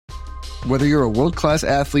Whether you're a world-class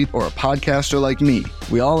athlete or a podcaster like me,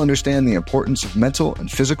 we all understand the importance of mental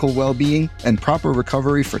and physical well-being and proper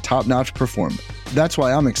recovery for top-notch performance. That's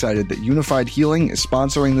why I'm excited that Unified Healing is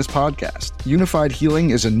sponsoring this podcast. Unified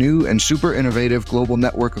Healing is a new and super innovative global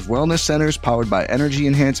network of wellness centers powered by Energy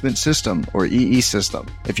Enhancement System, or EE System.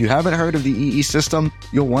 If you haven't heard of the EE System,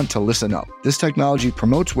 you'll want to listen up. This technology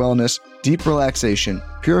promotes wellness, deep relaxation,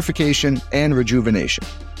 purification, and rejuvenation.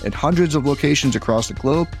 In hundreds of locations across the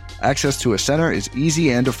globe, access to a center is easy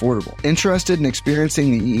and affordable. Interested in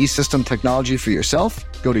experiencing the EE System technology for yourself?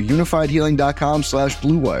 Go to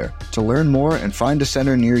unifiedhealing.com/bluewire to learn more and find a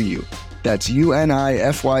center near you. That's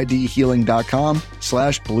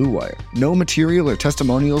unifydhealing.com/bluewire. No material or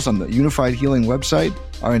testimonials on the Unified Healing website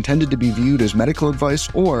are intended to be viewed as medical advice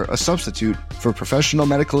or a substitute for professional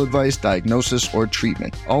medical advice, diagnosis, or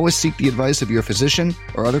treatment. Always seek the advice of your physician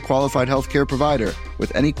or other qualified healthcare provider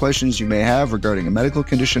with any questions you may have regarding a medical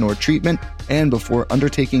condition or treatment and before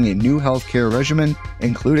undertaking a new healthcare regimen,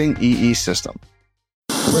 including EE System.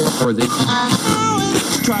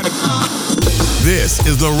 This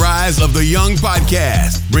is the Rise of the Young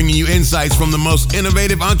podcast, bringing you insights from the most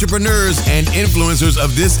innovative entrepreneurs and influencers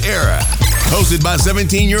of this era. Hosted by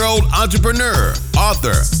 17-year-old entrepreneur,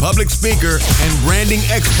 author, public speaker, and branding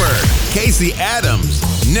expert, Casey Adams.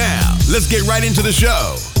 Now, let's get right into the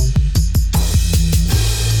show.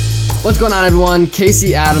 What's going on, everyone?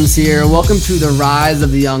 Casey Adams here. Welcome to the Rise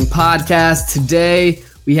of the Young podcast. Today,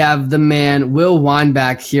 we have the man, Will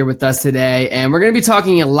Weinbach, here with us today, and we're going to be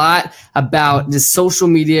talking a lot about just social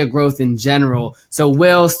media growth in general. So,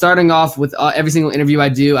 Will, starting off with every single interview I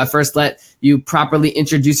do, I first let you properly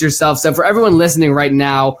introduce yourself. So, for everyone listening right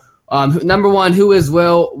now, number one, who is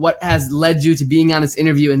Will? What has led you to being on this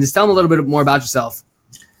interview? And just tell them a little bit more about yourself.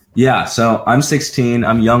 Yeah, so I'm 16.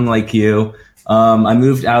 I'm young like you. I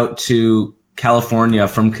moved out to California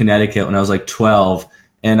from Connecticut when I was like 12.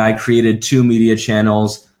 And I created 2 media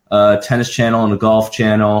channels, a tennis channel and a golf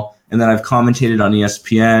channel. And then I've commentated on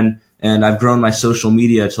ESPN, and I've grown my social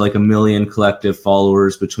media to like 1 million collective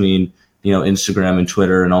followers between, Instagram and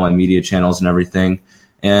Twitter and all my media channels and everything.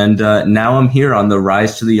 And now I'm here on the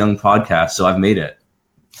Rise to the Young podcast. So I've made it.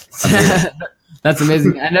 That's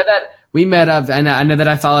amazing. I know that we met up, and I know that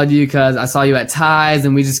I followed you because I saw you at Ties,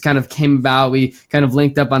 and we just kind of came about. We kind of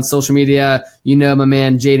linked up on social media, my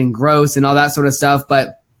man Jaden Gross and all that sort of stuff.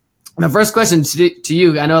 But my first question to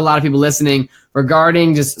you, I know a lot of people listening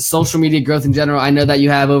regarding just social media growth in general. I know that you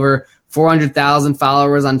have over 400,000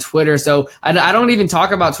 followers on Twitter. So I don't even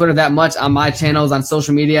talk about Twitter that much on my channels on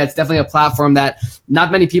social media. It's definitely a platform that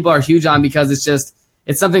not many people are huge on because it's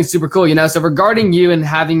something super cool, So regarding you and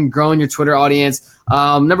having grown your Twitter audience,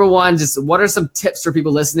 number one, just what are some tips for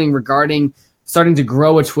people listening regarding starting to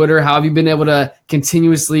grow a Twitter? How have you been able to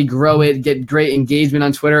continuously grow it, get great engagement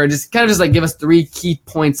on Twitter? Just kind of give us 3 key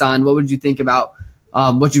points on what would you think about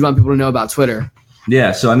what you want people to know about Twitter?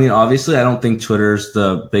 Yeah, so obviously I don't think Twitter's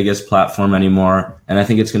the biggest platform anymore, and I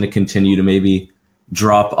think it's going to continue to maybe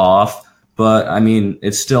drop off. But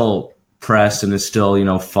it's still press and it's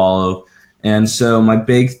still, follow. And so my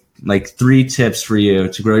big 3 tips for you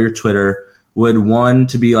to grow your Twitter would, one,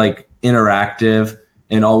 to be interactive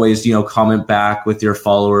and always, comment back with your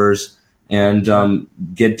followers and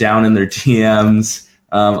get down in their DMs.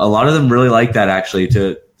 A lot of them really like that, actually,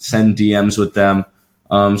 to send DMs with them.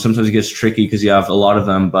 Sometimes it gets tricky because you have a lot of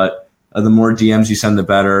them, but the more DMs you send, the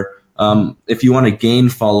better. If you want to gain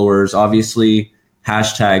followers, obviously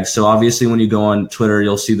hashtags. So obviously when you go on Twitter,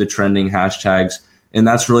 you'll see the trending hashtags. And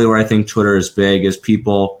that's really where I think Twitter is big, is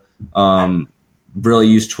people really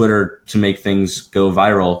use Twitter to make things go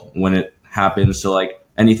viral when it happens. So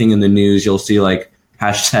anything in the news, you'll see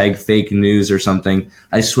hashtag fake news or something.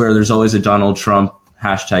 I swear there's always a Donald Trump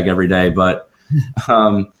hashtag every day. But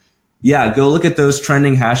yeah, go look at those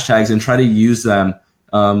trending hashtags and try to use them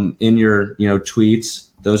in your tweets.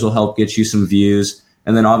 Those will help get you some views.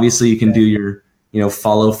 And then obviously you can do your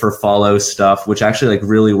follow for follow stuff, which actually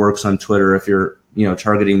really works on Twitter if you're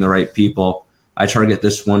targeting the right people. I target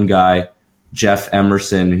this one guy, Jeff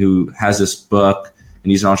Emerson, who has this book,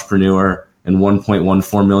 and he's an entrepreneur and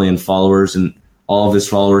 1.14 million followers, and all of his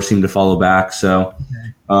followers seem to follow back. So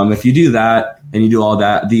if you do that and you do all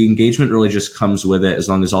that, the engagement really just comes with it, as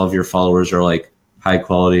long as all of your followers are high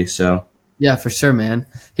quality. So yeah, for sure, man.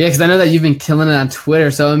 Yeah, because I know that you've been killing it on Twitter.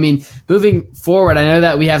 So, moving forward, I know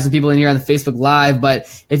that we have some people in here on the Facebook Live, but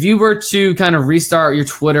if you were to kind of restart your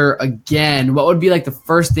Twitter again, what would be the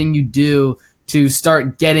first thing you do to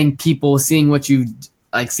start getting people seeing what you're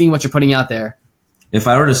putting out there? If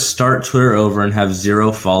I were to start Twitter over and have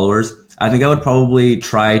 0 followers, I think I would probably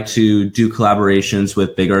try to do collaborations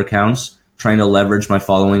with bigger accounts, trying to leverage my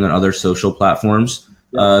following on other social platforms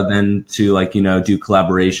than to like, you know, do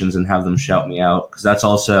collaborations and have them shout me out. Cause that's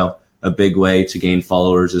also a big way to gain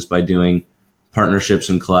followers is by doing partnerships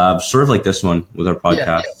and collabs, sort of like this one with our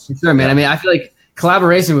podcast. Yeah, sure, man. I mean, I feel like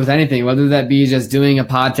collaboration with anything, whether that be just doing a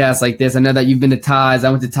podcast like this. I know that you've been to Ties. I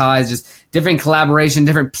went to Ties, just different collaboration,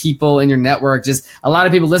 different people in your network, just a lot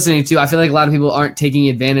of people listening to. I feel like a lot of people aren't taking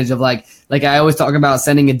advantage of like I always talk about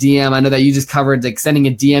sending a DM. I know that you just covered like sending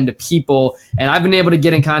a DM to people, and I've been able to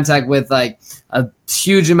get in contact with like a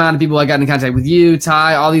huge amount of people. I got in contact with you,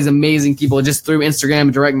 Ty, all these amazing people just through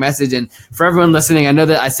Instagram, direct message. And for everyone listening, I know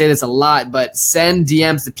that I say this a lot, but send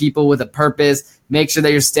DMs to people with a purpose. Make sure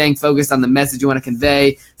that you're staying focused on the message you want to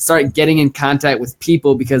convey. Start getting in contact with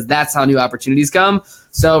people because that's how new opportunities come.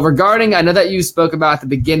 So regarding, I know that you spoke about at the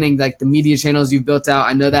beginning, like the media channels you've built out.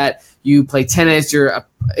 I know that you play tennis.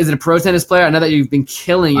 Is it a pro tennis player? I know that you've been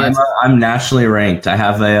killing it. I'm nationally ranked. I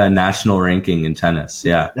have a national ranking in tennis.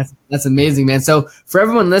 Yeah. That's amazing, man. So for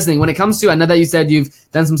everyone listening, when it comes to, I know that you said you've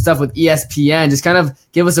done some stuff with ESPN. Just kind of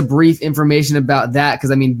give us a brief information about that.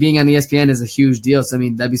 Because, I mean, being on ESPN is a huge deal. So, I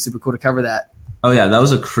mean, that'd be super cool to cover that. Oh, yeah, that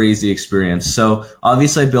was a crazy experience. So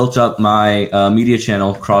obviously I built up my media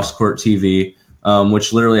channel, Cross Court TV,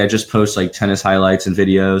 which literally I just post like tennis highlights and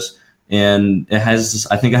videos. And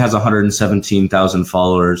I think it has 117,000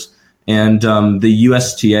 followers. And the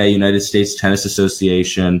USTA, United States Tennis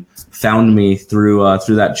Association, found me through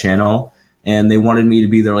that channel. And they wanted me to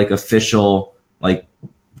be their like official like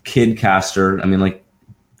kid caster. I mean, like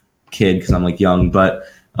kid because I'm like young, but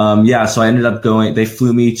so I ended up going, they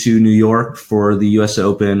flew me to New York for the US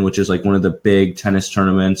Open, which is like one of the big tennis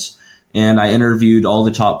tournaments. And I interviewed all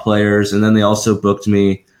the top players. And then they also booked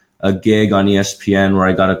me a gig on ESPN where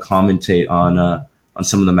I got to commentate on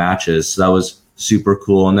some of the matches. So that was super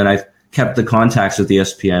cool. And then I kept the contacts with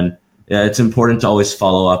ESPN. Yeah, it's important to always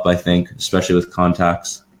follow up, I think, especially with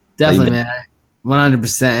contacts. Definitely, man.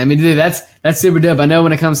 100%. I mean, dude, that's super dope. I know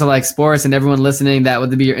when it comes to like sports and everyone listening that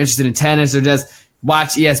whether you're interested in tennis or just watch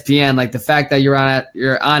ESPN, like the fact that you're on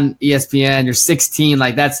ESPN, you're 16,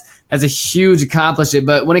 like that's a huge accomplishment.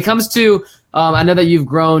 But when it comes to, I know that you've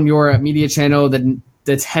grown your media channel,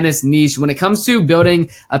 the tennis niche. When it comes to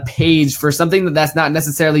building a page for something that's not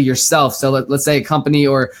necessarily yourself, so let's say a company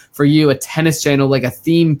or for you a tennis channel, like a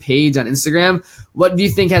theme page on Instagram, what do you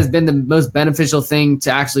think has been the most beneficial thing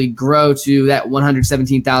to actually grow to that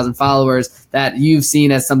 117,000 followers that you've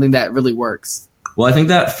seen as something that really works? Well, I think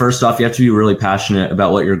that first off, you have to be really passionate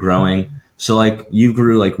about what you're growing. So like you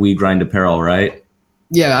grew like We Grind apparel, right?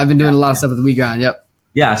 Yeah, I've been doing a lot of stuff with We Grind. Yep.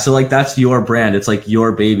 Yeah, so like that's your brand. It's like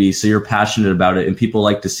your baby. So you're passionate about it and people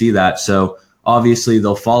like to see that. So obviously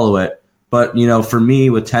they'll follow it. But, you know, for me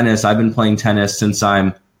with tennis, I've been playing tennis since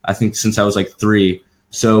I was like 3.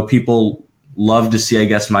 So people love to see, I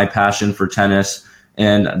guess, my passion for tennis.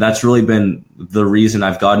 And that's really been the reason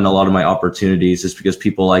I've gotten a lot of my opportunities is because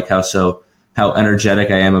people like how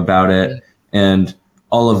energetic I am about it and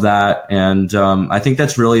all of that. And I think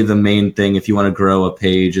that's really the main thing if you want to grow a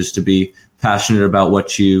page is to be passionate about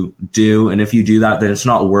what you do. And if you do that, then it's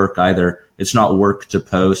not work either. It's not work to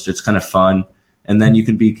post. It's kind of fun. And then you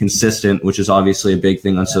can be consistent, which is obviously a big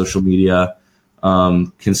thing on social media.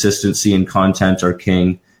 Consistency and content are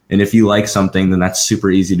king. And if you like something, then that's super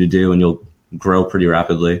easy to do and you'll grow pretty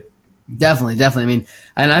rapidly. Definitely. I mean,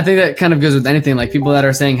 and I think that kind of goes with anything. Like people that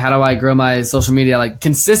are saying, how do I grow my social media? Like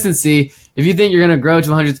consistency. If you think you're going to grow to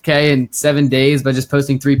 100K in 7 days by just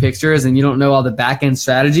posting 3 pictures and you don't know all the back end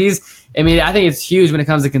strategies, I mean, I think it's huge when it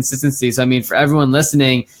comes to consistency. So, I mean, for everyone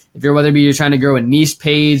listening, if you're, whether it be you're trying to grow a niche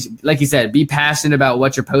page, like you said, be passionate about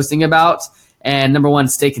what you're posting about. And number one,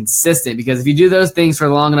 stay consistent, because if you do those things for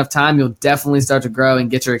a long enough time, you'll definitely start to grow and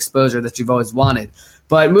get your exposure that you've always wanted.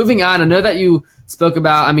 But moving on, I know that you spoke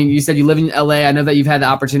about, I mean, you said you live in LA. I know that you've had the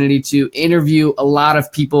opportunity to interview a lot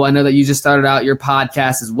of people. I know that you just started out your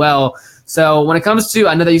podcast as well. So when it comes to,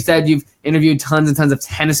 I know that you said you've interviewed tons and tons of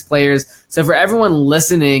tennis players. So for everyone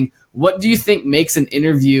listening, what do you think makes an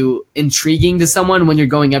interview intriguing to someone when you're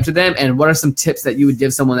going up to them? And what are some tips that you would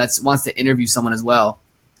give someone that wants to interview someone as well?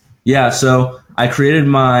 Yeah, so I created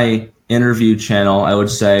my interview channel, I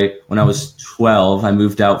would say, when I was 12. I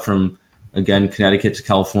moved out from, again, Connecticut to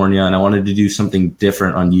California, and I wanted to do something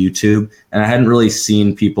different on YouTube. And I hadn't really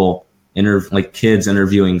seen people, like kids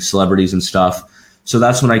interviewing celebrities and stuff. So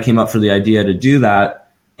that's when I came up for the idea to do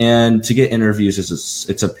that. And to get interviews,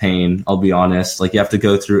 it's a pain, I'll be honest. Like you have to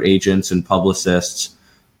go through agents and publicists,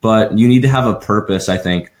 but you need to have a purpose, I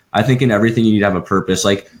think. I think in everything you need to have a purpose.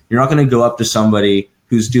 Like you're not going to go up to somebody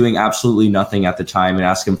who's doing absolutely nothing at the time and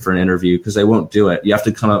ask him for an interview because they won't do it. You have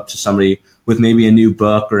to come up to somebody with maybe a new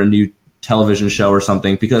book or a new television show or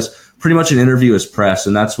something, because pretty much an interview is press,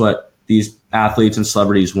 and that's what these athletes and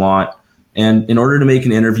celebrities want. And in order to make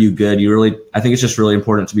an interview good, I think it's just really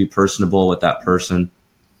important to be personable with that person.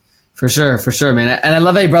 For sure, man. And I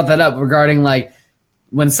love that you brought that up regarding like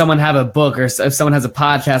when someone have a book or if someone has a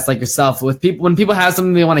podcast like yourself. When people have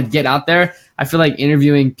something they want to get out there, I feel like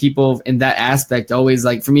interviewing people in that aspect always,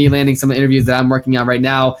 like for me, landing some of the interviews that I'm working on right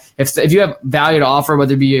now, if you have value to offer,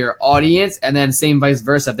 whether it be your audience and then same vice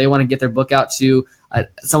versa, if they want to get their book out to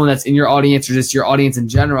someone that's in your audience or just your audience in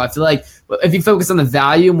general, I feel like if you focus on the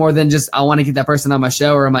value more than just I want to get that person on my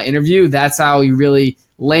show or on my interview, that's how you really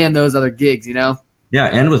land those other gigs, you know? Yeah,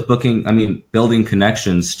 and with booking, I mean, building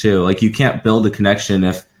connections too. Like you can't build a connection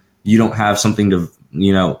if you don't have something to,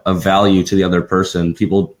 of value to the other person.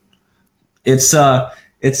 People, it's a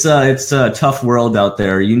tough world out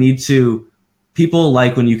there. People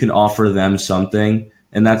like when you can offer them something,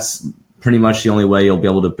 and that's pretty much the only way you'll be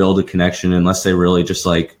able to build a connection, unless they really just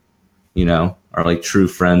like, are like true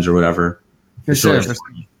friends or whatever. For sure.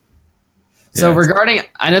 So regarding,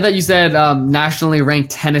 I know that you said nationally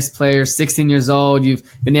ranked tennis player, 16 years old. You've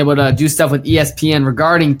been able to do stuff with ESPN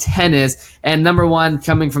regarding tennis. And number one,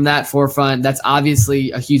 coming from that forefront, that's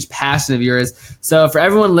obviously a huge passion of yours. So for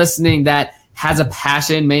everyone listening that has a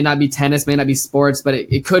passion, may not be tennis, may not be sports, but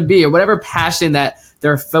it could be, or whatever passion that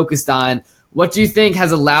they're focused on, what do you think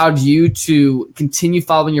has allowed you to continue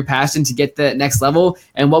following your passion to get to the next level?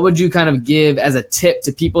 And what would you kind of give as a tip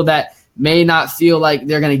to people that may not feel like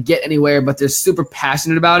they're going to get anywhere, but they're super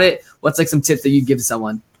passionate about it? What's like some tips that you'd give to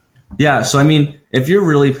someone? Yeah. So, I mean, if you're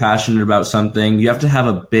really passionate about something, you have to have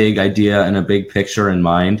a big idea and a big picture in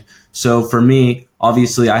mind. So for me,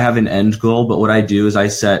 obviously I have an end goal, but what I do is I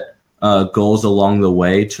set goals along the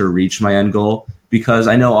way to reach my end goal, because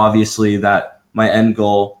I know obviously that my end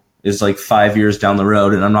goal is like 5 years down the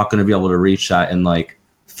road and I'm not going to be able to reach that in like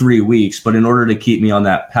 3 weeks. But in order to keep me on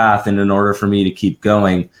that path and in order for me to keep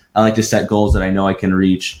going, I like to set goals that I know I can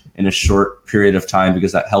reach in a short period of time,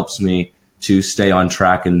 because that helps me to stay on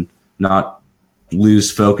track and not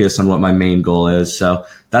lose focus on what my main goal is. So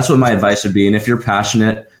that's what my advice would be. And if you're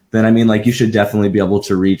passionate, then I mean, like, you should definitely be able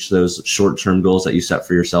to reach those short-term goals that you set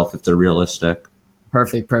for yourself if they're realistic.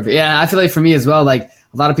 Perfect. Yeah, I feel like for me as well, like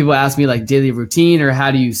a lot of people ask me like daily routine or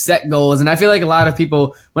how do you set goals? And I feel like a lot of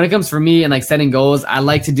people, when it comes for me and like setting goals, I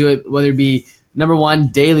like to do it, whether it be number one,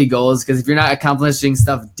 daily goals, because if you're not accomplishing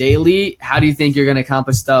stuff daily, how do you think you're going to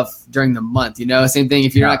accomplish stuff during the month? Same thing.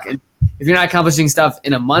 If you're not accomplishing stuff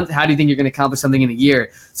in a month, how do you think you're going to accomplish something in a year?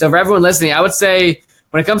 So for everyone listening, I would say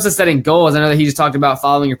when it comes to setting goals, I know that he just talked about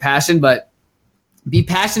following your passion, but be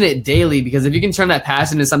passionate daily, because if you can turn that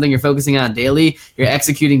passion into something you're focusing on daily, you're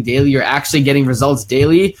executing daily, you're actually getting results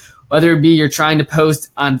daily, whether it be you're trying to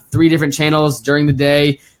post on 3 different channels during the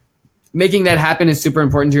day, making that happen is super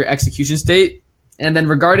important to your execution state. And then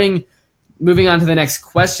regarding moving on to the next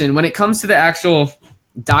question, when it comes to the actual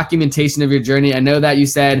documentation of your journey, I know that you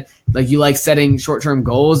said like you like setting short-term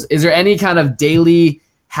goals. Is there any kind of daily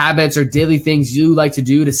habits or daily things you like to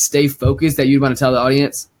do to stay focused that you'd want to tell the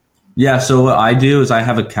audience? Yeah, so what I do is I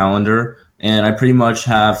have a calendar, and I pretty much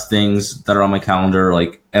have things that are on my calendar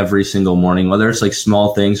like every single morning, whether it's like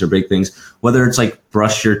small things or big things, whether it's like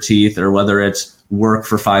brush your teeth or whether it's work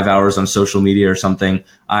for 5 hours on social media or something.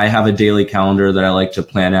 I have a daily calendar that I like to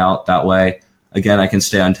plan out. That way, again, I can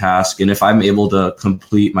stay on task. And if I'm able to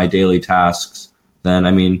complete my daily tasks, then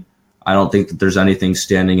I mean, I don't think that there's anything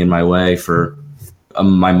standing in my way for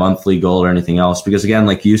my monthly goal or anything else. Because again,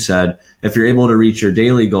 like you said, if you're able to reach your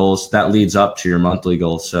daily goals, that leads up to your monthly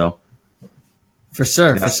goals. So For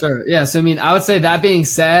sure. Yeah. So, I mean, I would say that being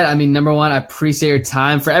said, I mean, number one, I appreciate your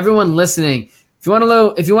time. For everyone listening, if you want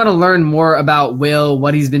to learn more about Will,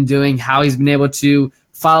 what he's been doing, how he's been able to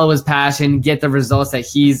follow his passion, get the results that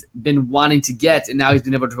he's been wanting to get, and now he's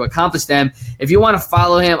been able to accomplish them. If you want to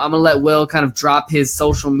follow him, I'm going to let Will kind of drop his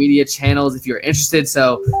social media channels if you're interested.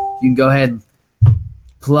 So you can go ahead and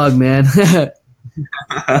plug, man.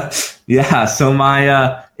 Yeah, so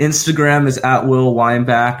my Instagram is at Will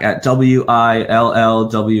Weinbach, at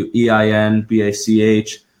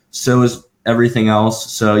WILLWEINBACH. So is everything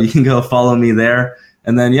else. So you can go follow me there.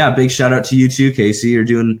 And then, yeah, big shout out to you too, Casey. You're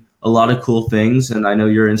doing a lot of cool things. And I know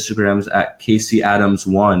your Instagram is at Casey Adams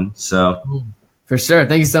 1. So for sure.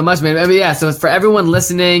 Thank you so much, man. I mean, yeah, so for everyone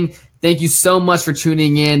listening, thank you so much for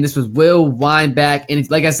tuning in. This was Will Weinbach.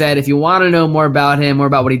 And like I said, if you want to know more about him, more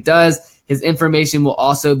about what he does, his information will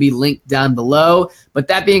also be linked down below. But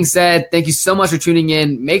that being said, thank you so much for tuning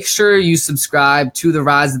in. Make sure you subscribe to the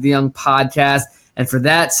Rise of the Young podcast. And for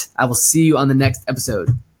that, I will see you on the next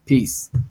episode. Peace.